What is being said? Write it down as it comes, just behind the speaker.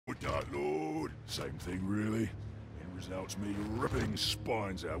Same thing, really. It results me ripping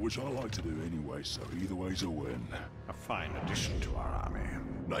spines out, which I like to do anyway, so either way's a win. A fine addition to our army.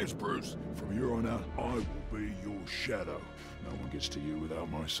 Name's Bruce. From here on out, I will be your shadow. No one gets to you without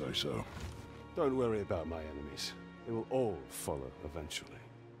my say-so. Don't worry about my enemies. They will all follow eventually.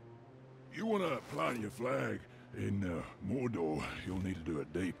 You want to plant your flag in Mordor, you'll need to do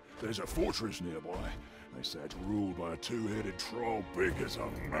it deep. There's a fortress nearby. They say it's ruled by a two-headed troll big as a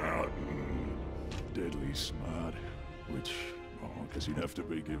mountain. Deadly smart, which, oh, I guess he'd have to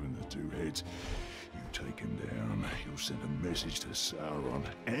be given the two heads. You take him down, you'll send a message to Sauron,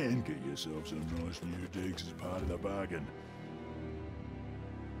 and get yourself some nice new digs as part of the bargain.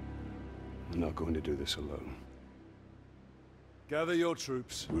 I'm not going to do this alone. Gather your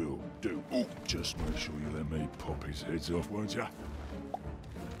troops. Will do. Ooh, just make sure you let me pop his heads off, won't ya?